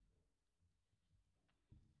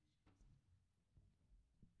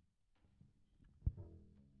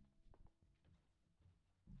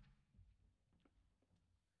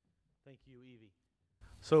Thank you, Evie.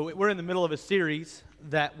 So we're in the middle of a series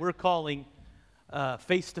that we're calling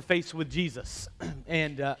Face to Face with Jesus.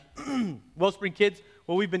 And Wellspring Kids,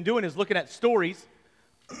 what we've been doing is looking at stories,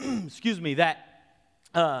 that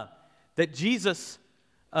Jesus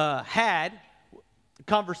had,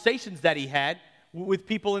 conversations that he had with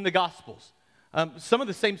people in the Gospels. Some of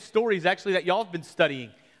the same stories, actually, that y'all have been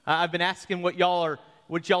studying. I've been asking what y'all are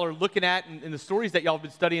looking at in the stories that y'all have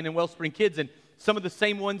been studying in Wellspring Kids, and some of the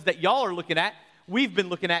same ones that y'all are looking at, we've been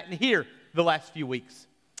looking at in here the last few weeks.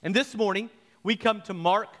 And this morning, we come to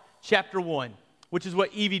Mark chapter 1, which is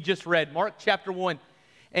what Evie just read. Mark chapter 1.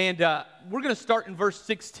 And we're going to start in verse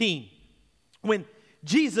 16. When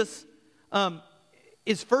Jesus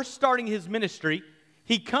is first starting his ministry,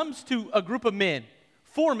 he comes to a group of men,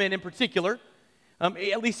 4 men in particular,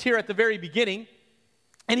 at least here at the very beginning,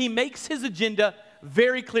 and he makes his agenda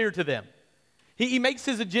very clear to them. He makes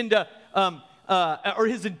his agenda or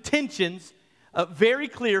his intentions very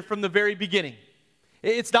clear from the very beginning.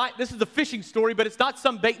 This is a fishing story, but it's not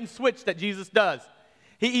some bait and switch that Jesus does.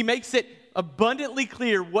 He makes it abundantly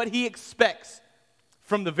clear what he expects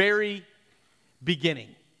from the very beginning.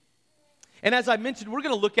 And as I mentioned, we're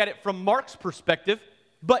going to look at it from Mark's perspective,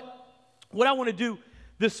 but what I want to do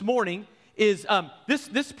this morning is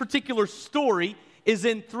this particular story is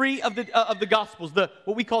in 3 of the Gospels,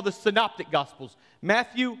 what we call the Synoptic Gospels,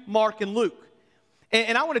 Matthew, Mark, and Luke.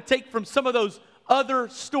 And I want to take from some of those other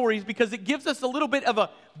stories because it gives us a little bit of a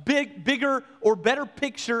bigger or better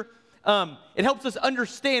picture. It helps us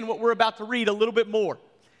understand what we're about to read a little bit more.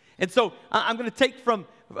 And so I'm going to take from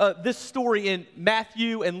this story in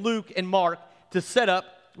Matthew and Luke and Mark to set up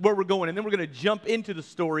where we're going. And then we're going to jump into the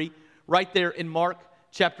story right there in Mark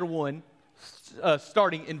chapter 1,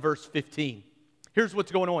 starting in verse 15. Here's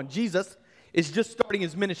what's going on. Jesus is just starting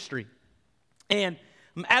his ministry. And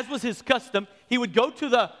as was his custom, he would go to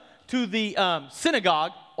the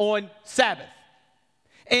synagogue on Sabbath.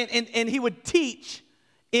 And he would teach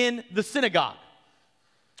in the synagogue.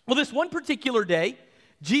 Well, this one particular day,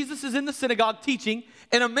 Jesus is in the synagogue teaching,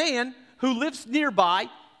 and a man who lives nearby,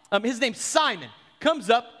 his name's Simon, comes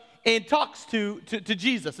up and talks to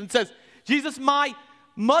Jesus and says, Jesus, my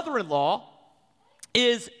mother-in-law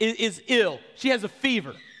is ill. She has a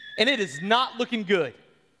fever, and it is not looking good.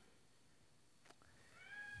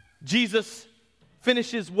 Jesus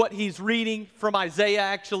finishes what he's reading from Isaiah,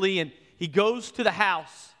 actually, and he goes to the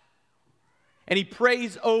house, and he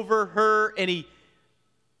prays over her, and he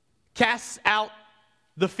casts out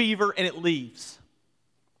the fever, and it leaves.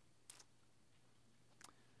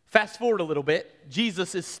 Fast forward a little bit.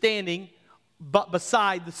 Jesus is standing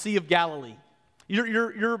beside the Sea of Galilee.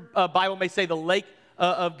 Your Bible may say the Lake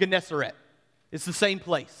of Gennesaret. It's the same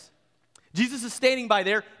place. Jesus is standing by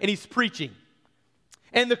there, and he's preaching.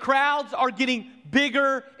 And the crowds are getting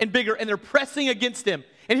bigger and bigger, and they're pressing against him.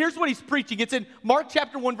 And here's what he's preaching. It's in Mark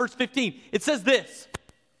chapter 1, verse 15. It says this.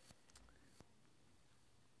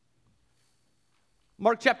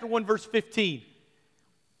 Mark chapter 1, verse 15.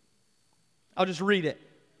 I'll just read it.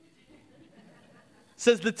 It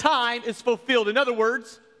says, the time is fulfilled. In other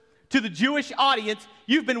words, to the Jewish audience,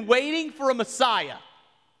 you've been waiting for a Messiah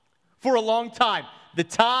for a long time. The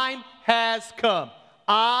time has come.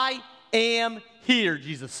 I am here,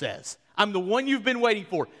 Jesus says. I'm the one you've been waiting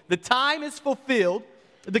for. The time is fulfilled.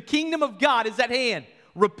 The kingdom of God is at hand.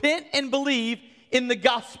 Repent and believe in the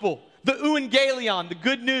gospel, the euangelion, the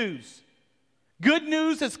good news. Good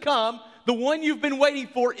news has come. The one you've been waiting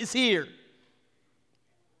for is here.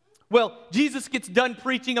 Well, Jesus gets done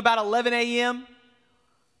preaching about 11 a.m.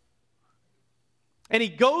 and he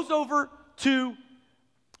goes over to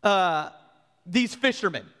these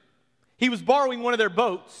fishermen. He was borrowing one of their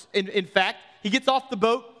boats, in fact. He gets off the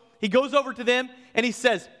boat, he goes over to them, and he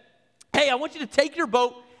says, hey, I want you to take your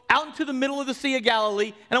boat out into the middle of the Sea of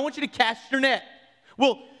Galilee, and I want you to cast your net.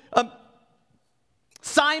 Well,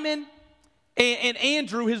 Simon and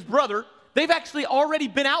Andrew, his brother, they've actually already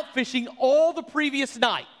been out fishing all the previous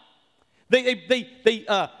night. They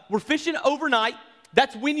were fishing overnight.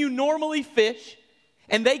 That's when you normally fish,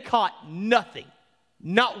 and they caught nothing,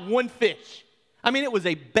 not one fish. I mean, it was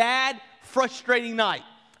a bad, frustrating night.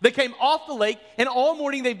 They came off the lake, and all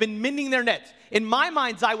morning they've been mending their nets. In my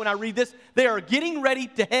mind's eye, when I read this, they are getting ready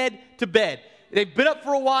to head to bed. They've been up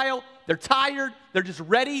for a while. They're tired. They're just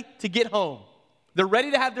ready to get home. They're ready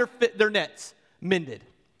to have their nets mended.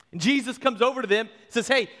 And Jesus comes over to them and says,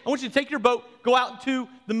 hey, I want you to take your boat, go out into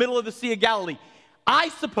the middle of the Sea of Galilee. I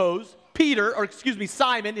suppose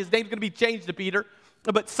Simon, his name's going to be changed to Peter,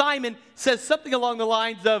 but Simon says something along the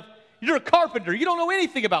lines of, you're a carpenter. You don't know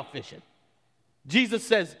anything about fishing. Jesus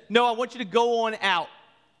says, no, I want you to go on out.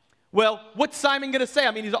 Well, what's Simon going to say?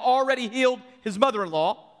 I mean, he's already healed his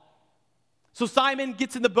mother-in-law. So Simon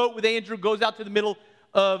gets in the boat with Andrew, goes out to the middle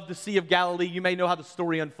of the Sea of Galilee. You may know how the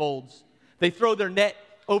story unfolds. They throw their net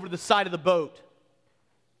over the side of the boat,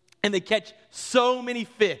 and they catch so many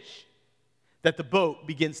fish that the boat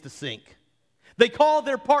begins to sink. They call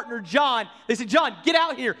their partner John. They say, John, get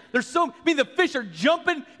out here. The fish are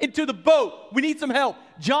jumping into the boat. We need some help.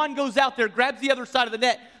 John goes out there, grabs the other side of the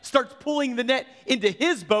net, starts pulling the net into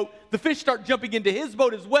his boat. The fish start jumping into his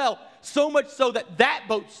boat as well, so much so that that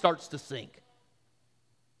boat starts to sink.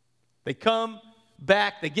 They come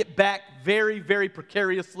back. They get back very, very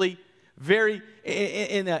precariously, very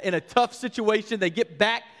in a tough situation. They get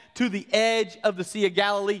back to the edge of the Sea of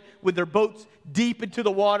Galilee with their boats deep into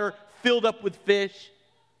the water, filled up with fish.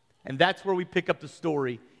 And that's where we pick up the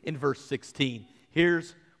story in verse 16.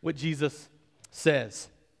 Here's what Jesus says.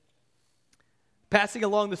 Passing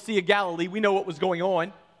along the Sea of Galilee, we know what was going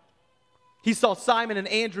on. He saw Simon and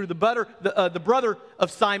Andrew, the brother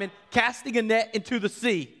of Simon, casting a net into the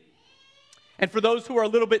sea. And for those who are a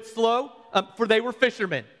little bit slow, for they were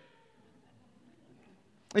fishermen.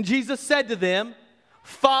 And Jesus said to them,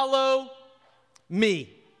 "Follow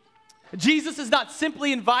me." Jesus is not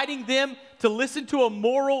simply inviting them to listen to a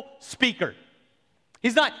moral speaker.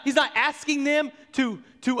 He's not asking them to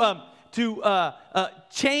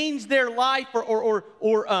change their life or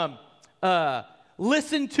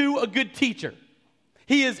listen to a good teacher.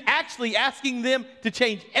 He is actually asking them to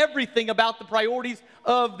change everything about the priorities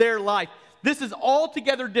of their life. This is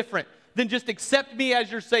altogether different than just accept me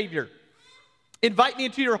as your Savior, invite me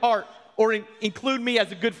into your heart, or include me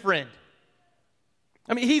as a good friend.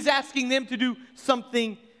 I mean, he's asking them to do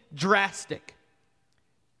something drastic.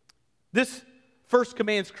 This first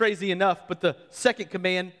command's crazy enough, but the second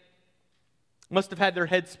command must have had their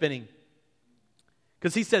head spinning.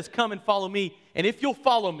 Because he says, come and follow me, and if you'll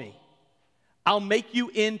follow me, I'll make you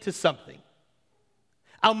into something.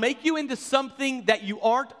 I'll make you into something that you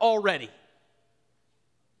aren't already.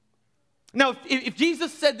 Now, if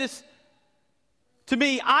Jesus said this to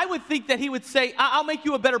me, I would think that he would say, I'll make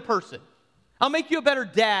you a better person. I'll make you a better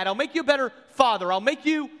dad. I'll make you a better father. I'll make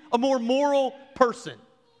you a more moral person.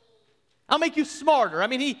 I'll make you smarter. I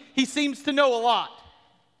mean, he seems to know a lot.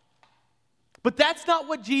 But that's not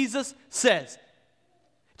what Jesus says.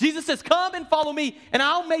 Jesus says, come and follow me, and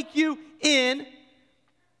I'll make you in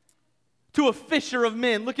to a fisher of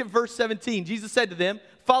men. Look at verse 17. Jesus said to them,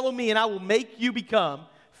 follow me, and I will make you become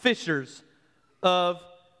fishers of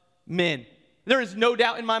men. There is no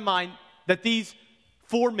doubt in my mind that these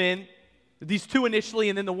four men, these two initially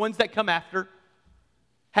and then the ones that come after,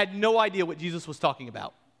 had no idea what Jesus was talking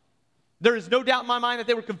about. There is no doubt in my mind that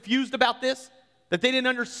they were confused about this, that they didn't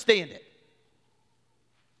understand it.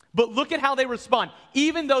 But look at how they respond.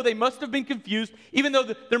 Even though they must have been confused, even though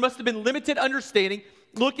there must have been limited understanding,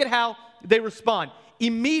 look at how they respond.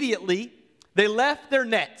 Immediately, they left their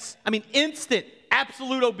nets. I mean, instant,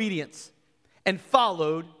 absolute obedience, and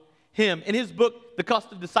followed him. In his book, The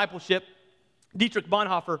Cost of Discipleship, Dietrich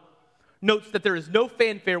Bonhoeffer notes that there is no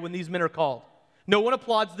fanfare when these men are called. No one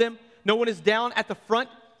applauds them. No one is down at the front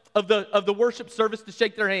of the worship service to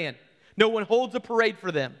shake their hand. No one holds a parade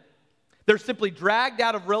for them. They're simply dragged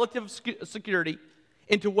out of relative security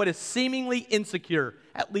into what is seemingly insecure,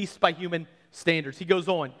 at least by human standards. He goes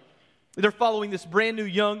on. They're following this brand new,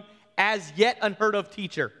 young, as yet unheard of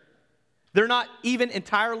teacher. They're not even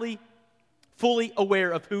entirely fully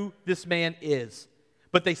aware of who this man is.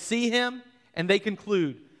 But they see him and they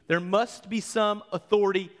conclude there must be some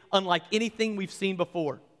authority unlike anything we've seen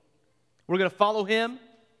before. We're going to follow him.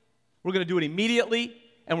 We're going to do it immediately,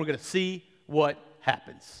 and we're going to see what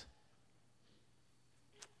happens.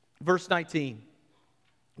 Verse 19.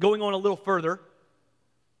 Going on a little further,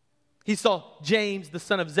 he saw James, the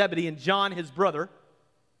son of Zebedee, and John, his brother,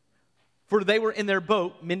 for they were in their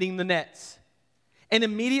boat mending the nets. And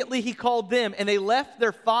immediately he called them, and they left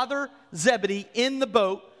their father Zebedee in the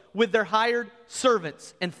boat with their hired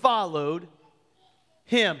servants and followed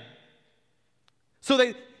him. So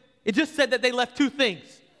it just said that they left two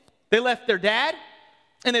things. They left their dad,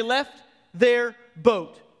 and they left their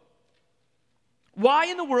boat. Why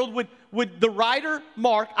in the world would the writer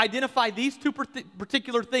Mark identify these two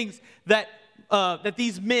particular things that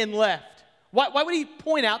these men left? Why would he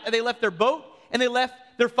point out that they left their boat and they left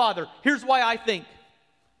their father? Here's why I think.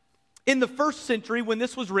 In the first century, when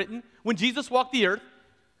this was written, when Jesus walked the earth,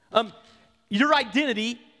 your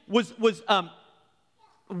identity was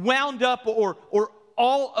wound up or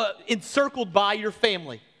all encircled by your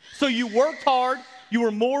family. So you worked hard, you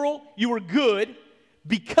were moral, you were good,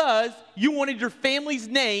 because you wanted your family's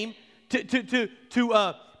name to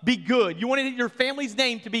be good. You wanted your family's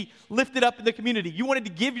name to be lifted up in the community. You wanted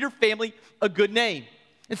to give your family a good name.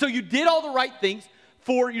 And so you did all the right things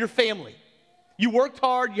for your family. You worked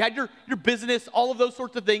hard. You had your business, all of those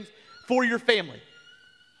sorts of things for your family.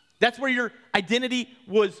 That's where your identity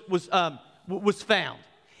was found.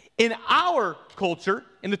 In our culture,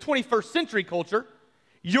 in the 21st century culture,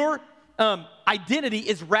 your identity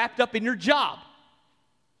is wrapped up in your job.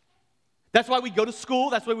 That's why we go to school.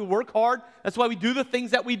 That's why we work hard. That's why we do the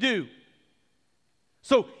things that we do.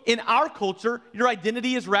 So in our culture, your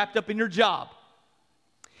identity is wrapped up in your job.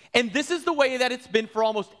 And this is the way that it's been for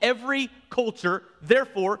almost every culture,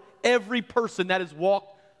 therefore, every person that has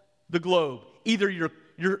walked the globe. Either your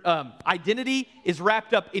identity is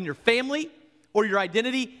wrapped up in your family, or your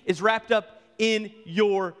identity is wrapped up in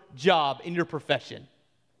your job, in your profession.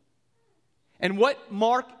 And what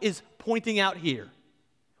Mark is pointing out here,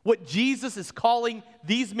 what Jesus is calling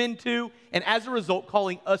these men to, and as a result,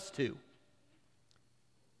 calling us to,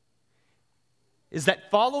 is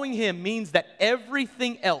that following him means that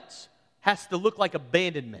everything else has to look like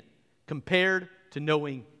abandonment compared to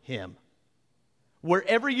knowing him.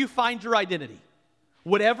 Wherever you find your identity,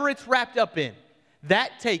 whatever it's wrapped up in,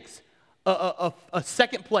 that takes a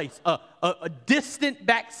second place, a distant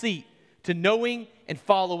back seat to knowing and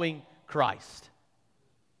following Christ.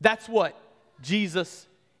 That's what Jesus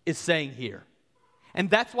is saying here. And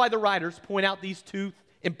that's why the writers point out these two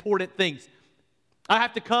important things. I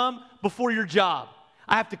have to come before your job.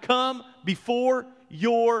 I have to come before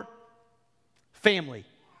your family.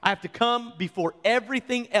 I have to come before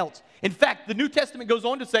everything else. In fact, the New Testament goes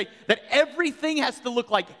on to say that everything has to look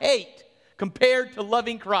like hate compared to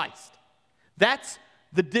loving Christ. That's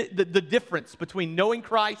the difference between knowing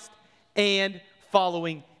Christ and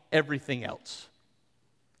following everything else.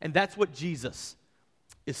 And that's what Jesus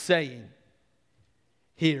is saying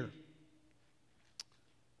here.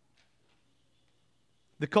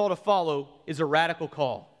 The call to follow is a radical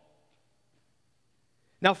call.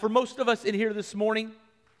 Now, for most of us in here this morning,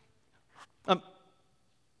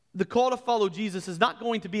 the call to follow Jesus is not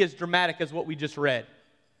going to be as dramatic as what we just read.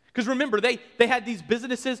 Because remember, they had these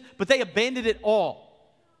businesses, but they abandoned it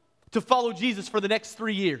all to follow Jesus for the next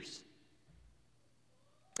 3 years.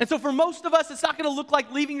 And so for most of us, it's not going to look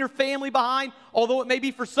like leaving your family behind, although it may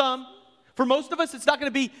be for some. For most of us, it's not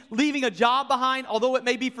going to be leaving a job behind, although it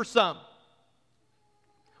may be for some.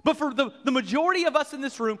 But for the majority of us in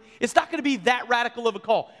this room, it's not going to be that radical of a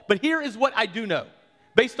call. But here is what I do know,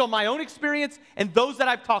 based on my own experience and those that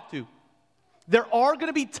I've talked to. There are going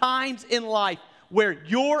to be times in life where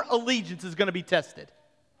your allegiance is going to be tested.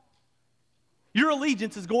 Your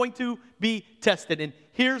allegiance is going to be tested. And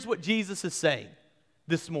here's what Jesus is saying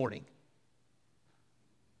this morning.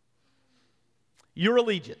 Your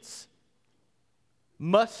allegiance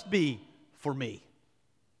must be for me.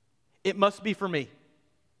 It must be for me.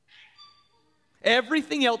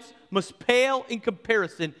 Everything else must pale in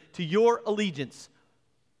comparison to your allegiance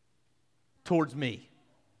towards me.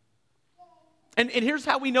 And here's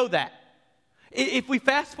how we know that. If we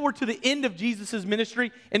fast forward to the end of Jesus'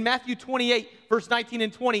 ministry in Matthew 28, verse 19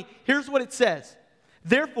 and 20, here's what it says.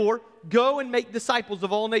 Therefore, go and make disciples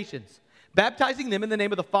of all nations, baptizing them in the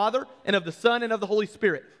name of the Father and of the Son and of the Holy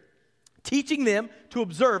Spirit, teaching them to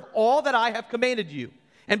observe all that I have commanded you.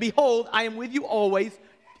 And behold, I am with you always,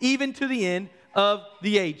 even to the end of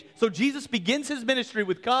the age. So Jesus begins his ministry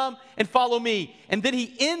with come and follow me. And then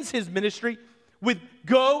he ends his ministry with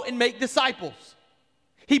go and make disciples.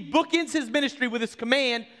 He bookends his ministry with his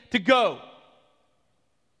command to go.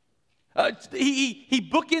 He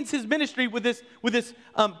bookends his ministry with this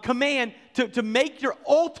command to make your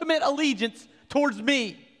ultimate allegiance towards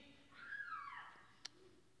me.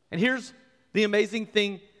 And here's the amazing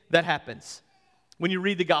thing that happens when you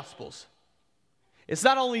read the Gospels. It's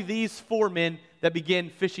not only these 4 men that begin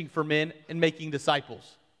fishing for men and making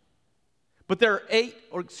disciples, but there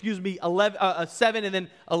are 7, and then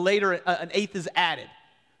later an 8th is added,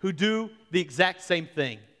 who do the exact same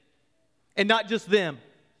thing. And not just them.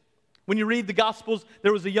 When you read the Gospels,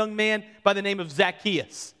 there was a young man by the name of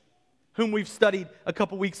Zacchaeus, whom we've studied a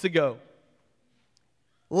couple weeks ago.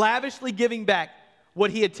 Lavishly giving back what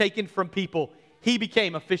he had taken from people, he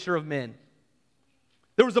became a fisher of men.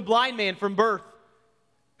 There was a blind man from birth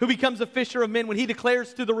who becomes a fisher of men when he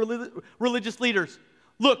declares to the religious leaders,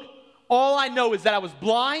 look, all I know is that I was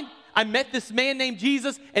blind, I met this man named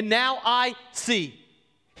Jesus, and now I see.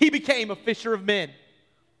 He became a fisher of men.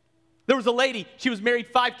 There was a lady, she was married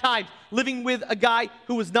 5 times, living with a guy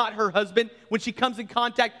who was not her husband. When she comes in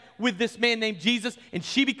contact with this man named Jesus, and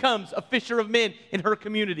she becomes a fisher of men in her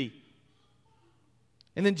community.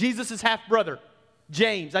 And then Jesus' half-brother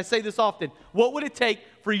James, I say this often, what would it take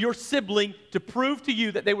for your sibling to prove to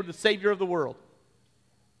you that they were the Savior of the world?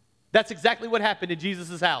 That's exactly what happened in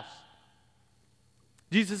Jesus' house.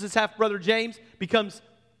 Jesus' half-brother James becomes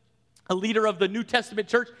a leader of the New Testament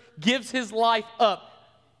church, gives his life up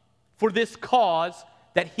for this cause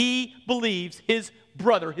that he believes his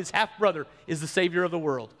brother, his half-brother, is the Savior of the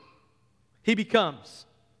world. He becomes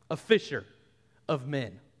a fisher of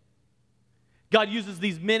men. God uses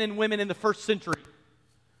these men and women in the first century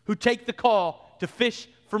who take the call to fish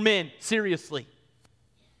for men seriously.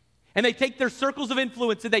 And they take their circles of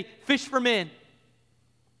influence and they fish for men.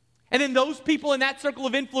 And then those people in that circle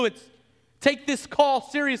of influence take this call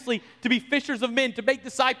seriously to be fishers of men, to make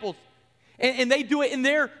disciples. And they do it in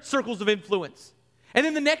their circles of influence. And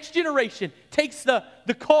then the next generation takes the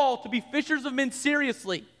call to be fishers of men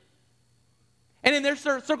seriously. And in their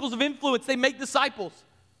circles of influence, they make disciples.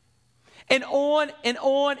 And on and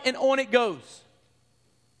on and on it goes.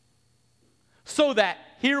 So that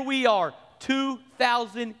here we are,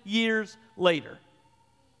 2,000 years later,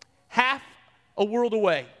 half a world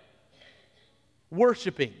away,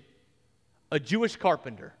 worshiping a Jewish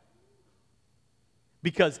carpenter.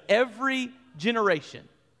 Because every generation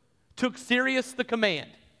took serious the command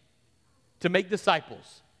to make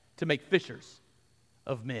disciples, to make fishers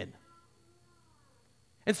of men.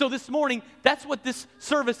 And so this morning, that's what this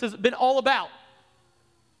service has been all about.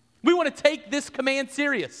 We want to take this command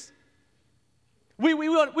serious. We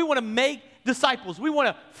want to make disciples. We want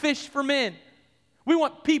to fish for men. We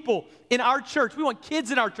want people in our church. We want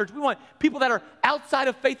kids in our church. We want people that are outside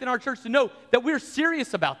of faith in our church to know that we're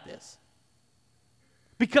serious about this.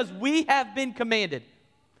 Because we have been commanded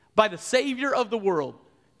by the Savior of the world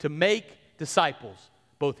to make disciples,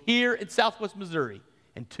 both here in Southwest Missouri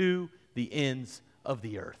and to the ends of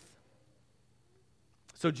the earth.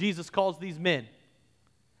 So Jesus calls these men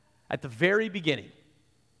at the very beginning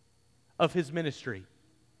of his ministry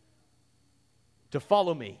to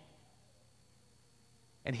follow me.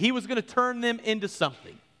 And he was going to turn them into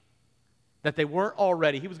something that they weren't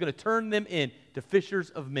already. He was going to turn them into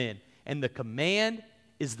fishers of men. And the command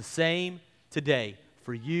is the same today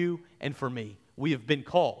for you and for me. We have been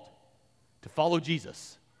called to follow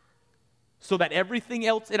Jesus so that everything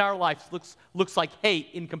else in our lives looks like hate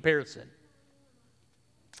in comparison.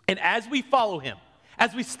 And as we follow him,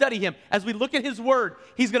 as we study him, as we look at his word,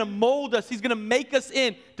 he's going to mold us. He's going to make us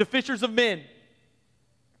into fishers of men.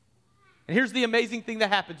 And here's the amazing thing that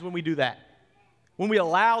happens when we do that. When we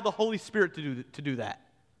allow the Holy Spirit to do that.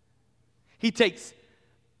 He takes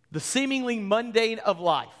the seemingly mundane of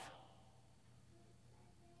life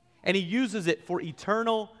and he uses it for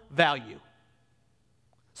eternal value.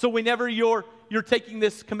 So whenever you're taking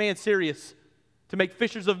this command serious to make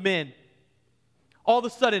fishers of men, all of a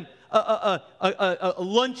sudden a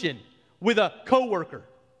luncheon with a coworker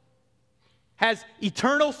has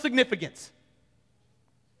eternal significance.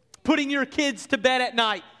 Putting your kids to bed at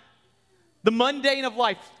night, the mundane of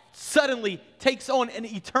life suddenly takes on an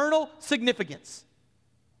eternal significance.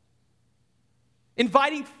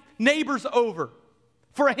 Inviting neighbors over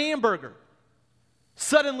for a hamburger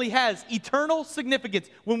suddenly has eternal significance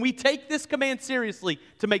when we take this command seriously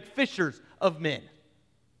to make fishers of men.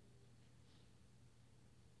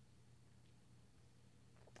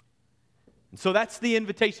 And so that's the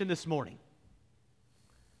invitation this morning.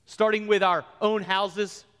 Starting with our own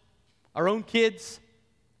houses, our own kids,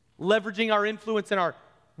 leveraging our influence in our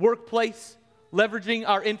workplace, leveraging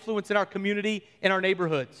our influence in our community, in our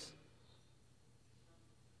neighborhoods.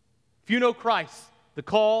 If you know Christ, the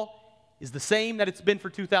call is the same that it's been for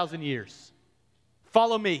 2,000 years.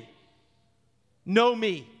 Follow me. Know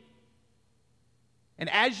me. And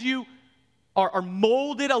as you are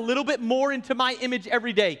molded a little bit more into my image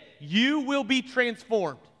every day, you will be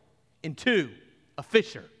transformed into a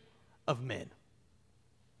fisher of men.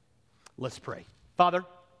 Let's pray. Father,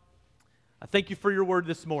 I thank you for your word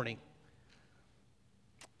this morning.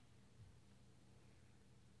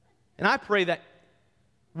 And I pray that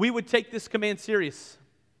we would take this command serious.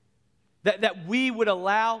 That we would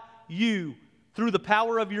allow you, through the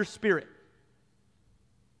power of your Spirit,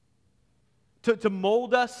 to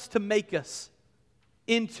mold us, to make us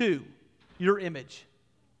into your image.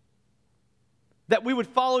 That we would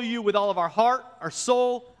follow you with all of our heart, our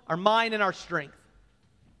soul, our mind, and our strength.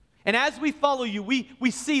 And as we follow you,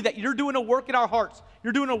 we see that you're doing a work in our hearts.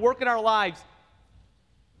 You're doing a work in our lives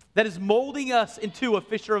that is molding us into a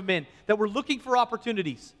fisher of men. That we're looking for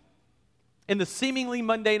opportunities in the seemingly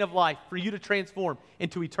mundane of life for you to transform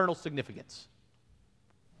into eternal significance.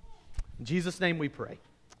 In Jesus' name we pray.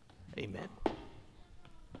 Amen.